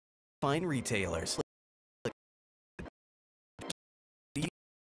fine retailers.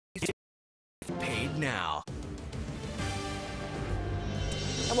 Paid now.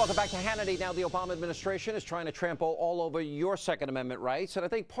 And welcome back to Hannity. Now, the Obama administration is trying to trample all over your Second Amendment rights. And I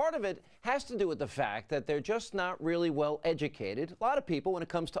think part of it has to do with the fact that they're just not really well educated, a lot of people, when it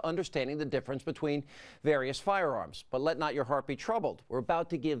comes to understanding the difference between various firearms. But let not your heart be troubled. We're about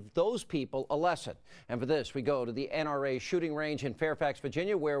to give those people a lesson. And for this, we go to the NRA shooting range in Fairfax,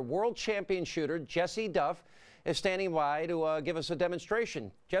 Virginia, where world champion shooter Jessie Duff is standing by to give us a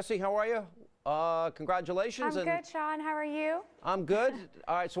demonstration. Jessie, how are you? Congratulations. I'm good, Sean. How are you? I'm good.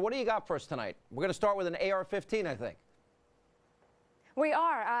 All right, so what do you got for us tonight? We're going to start with an AR-15, I think. We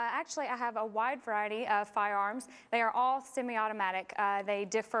are. Actually, I have a wide variety of firearms. They are all semi-automatic. They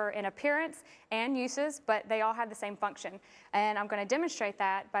differ in appearance and uses, but they all have the same function. And I'm going to demonstrate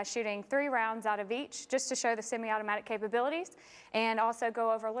that by shooting 3 rounds out of each, just to show the semi-automatic capabilities, and also go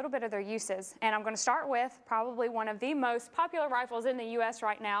over a little bit of their uses. And I'm going to start with probably one of the most popular rifles in the U.S.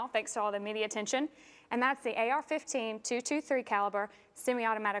 right now, thanks to all the media attention, and that's the AR-15 .223 caliber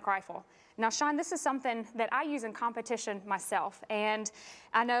semi-automatic rifle. Now, Sean, this is something that I use in competition myself, and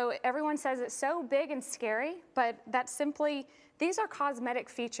I know everyone says it's so big and scary, but that's simply, these are cosmetic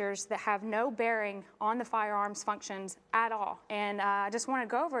features that have no bearing on the firearm's functions at all. And I just want to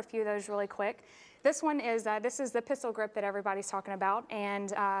go over a few of those really quick. This one is, this is the pistol grip that everybody's talking about, and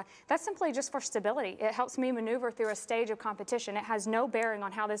that's simply just for stability. It helps me maneuver through a stage of competition. It has no bearing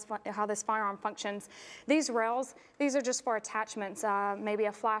on how this firearm functions. These rails, these are just for attachments, maybe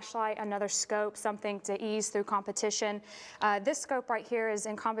a flashlight, another scope, something to ease through competition. This scope right here is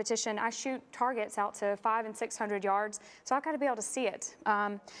in competition. I shoot targets out to 500 and 600 yards, so I've got to be able to see it.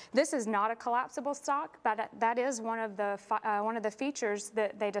 This is not a collapsible stock, but that is one of the features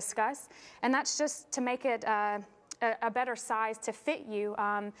that they discuss, and that's just to make it a better size to fit you.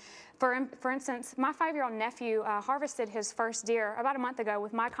 For instance, my 5-year-old nephew harvested his first deer about a month ago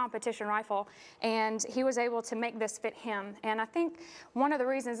with my competition rifle, and he was able to make this fit him. And I think one of the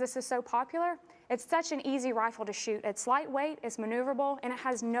reasons this is so popular, it's such an easy rifle to shoot. It's lightweight, it's maneuverable, and it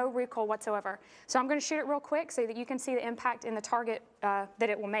has no recoil whatsoever. So I'm going to shoot it real quick so that you can see the impact in the target that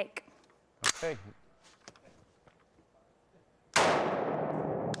it will make. Okay.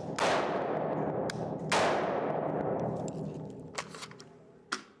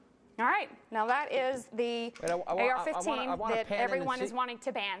 All right, now that is the AR-15 that everyone is wanting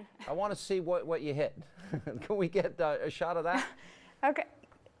to ban. I want to see what you hit. Can we get a shot of that? Okay.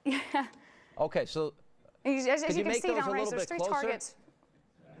 Yeah. Okay, so as you can see downrange, there's 3 targets.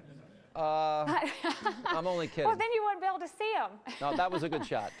 I'm only kidding. Well, then you wouldn't be able to see them. No, that was a good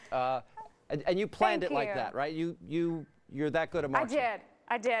shot. And you planned it like that, right? You're that good at marksman.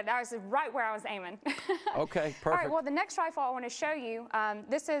 I did. That was right where I was aiming. Okay, perfect. All right, well, the next rifle I want to show you,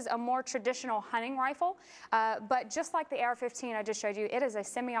 this is a more traditional hunting rifle, but just like the AR-15 I just showed you, it is a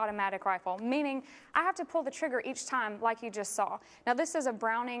semi-automatic rifle, meaning I have to pull the trigger each time like you just saw. Now, this is a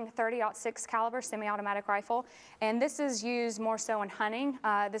Browning .30-06 caliber semi-automatic rifle, and this is used more so in hunting.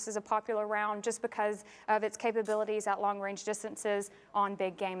 This is a popular round just because of its capabilities at long-range distances on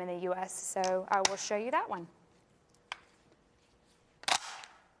big game in the U.S., so I will show you that one.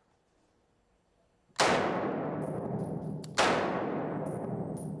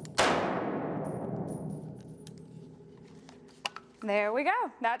 There we go.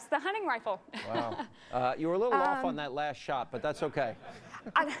 That's the hunting rifle. Wow. You were a little off on that last shot, but that's okay.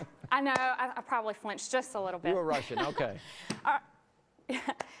 I know. I probably flinched just a little bit. You were rushing. Okay.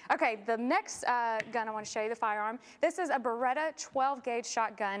 Okay, the next gun I want to show you, the firearm, this is a Beretta 12-gauge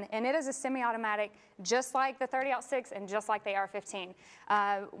shotgun, and it is a semi-automatic just like the .30-06 and just like the AR-15.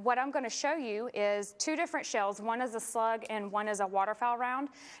 What I'm going to show you is 2 different shells. One is a slug and one is a waterfowl round.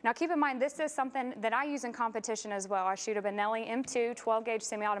 Now keep in mind, this is something that I use in competition as well. I shoot a Benelli M2 12-gauge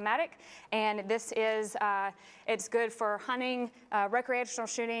semi-automatic, and this is, it's good for hunting, recreational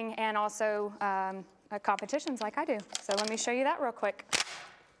shooting, and also competitions like I do. So let me show you that real quick.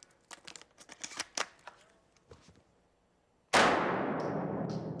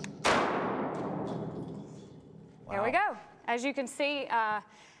 Wow. There we go. As you can see,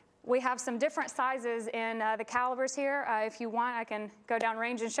 we have some different sizes in the calibers here. If you want, I can go down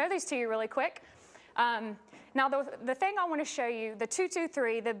range and show these to you really quick. Now, the thing I want to show you, the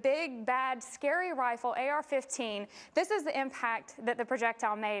 .223, the big, bad, scary rifle, AR-15, this is the impact that the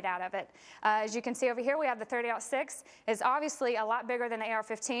projectile made out of it. As you can see over here, we have the .30-06. It's obviously a lot bigger than the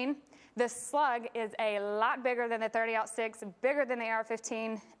AR-15. The slug is a lot bigger than the .30-06, bigger than the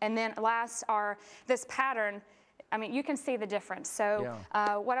AR-15. And then last are this pattern. I mean, you can see the difference. So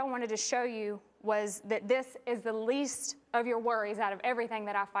what I wanted to show you was that this is the least of your worries out of everything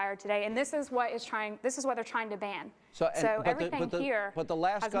that I fired today, and this is what they're trying to ban. So everything here. But the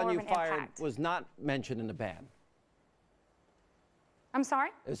last gun you fired impact. was not mentioned in the ban. I'm sorry?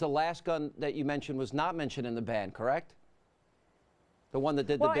 Is the last gun that you mentioned was not mentioned in the ban, correct? The one that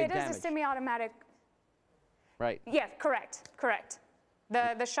did the big damage. Well, it is a semi-automatic. Right. Yes, correct.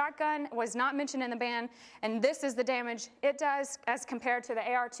 The shotgun was not mentioned in the ban, and this is the damage it does as compared to the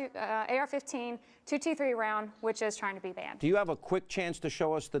AR-15 .223 round, which is trying to be banned. Do you have a quick chance to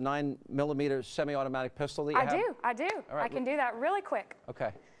show us the 9mm semi-automatic pistol that you have? I do. Right, I can do that really quick.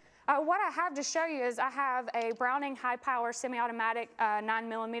 Okay. What I have to show you is I have a Browning high-power semi-automatic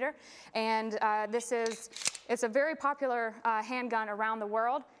 9mm, and it's a very popular handgun around the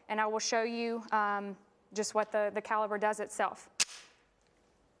world, and I will show you just what the caliber does itself.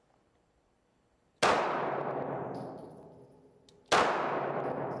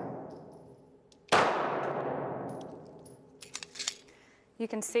 You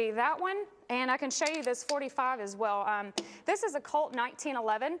can see that one, and I can show you this 45 as well. This is a Colt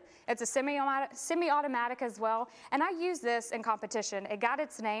 1911. It's a semi-automatic as well, and I use this in competition. It got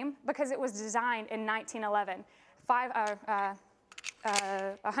its name because it was designed in 1911,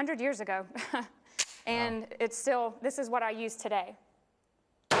 100 years ago, and it's still, this is what I use today.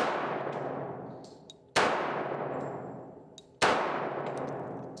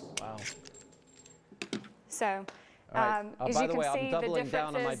 Wow. So. Right. As by you the can way, see, I'm doubling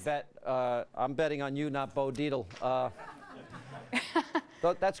down on my bet. I'm betting on you, not Bo Dietl.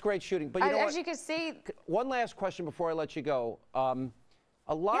 That's great shooting. But you know as you can see, one last question before I let you go.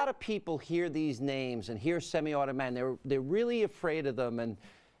 A lot of people hear these names and hear semi-automatic. They're really afraid of them, and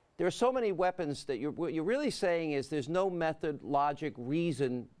there are so many weapons that what you're really saying is there's no method, logic,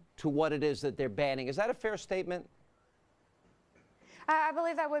 reason to what it is that they're banning. Is that a fair statement? I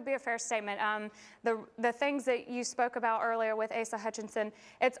believe that would be a fair statement. The things that you spoke about earlier with Asa Hutchinson,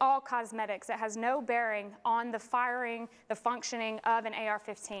 it's all cosmetics. It has no bearing on the firing, the functioning of an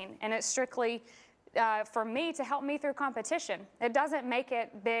AR-15, and it's strictly for me to help me through competition. It doesn't make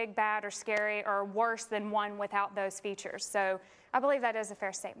it big, bad, or scary, or worse than one without those features. So I believe that is a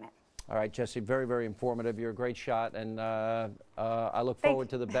fair statement. All right, Jessie, very, very informative. You're a great shot, and I look forward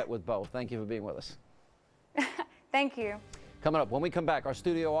to the bet with Bo. Thank you for being with us. Thank you. Coming up, when we come back, our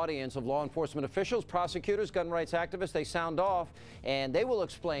studio audience of law enforcement officials, prosecutors, gun rights activists, they sound off, and they will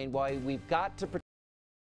explain why we've got to protect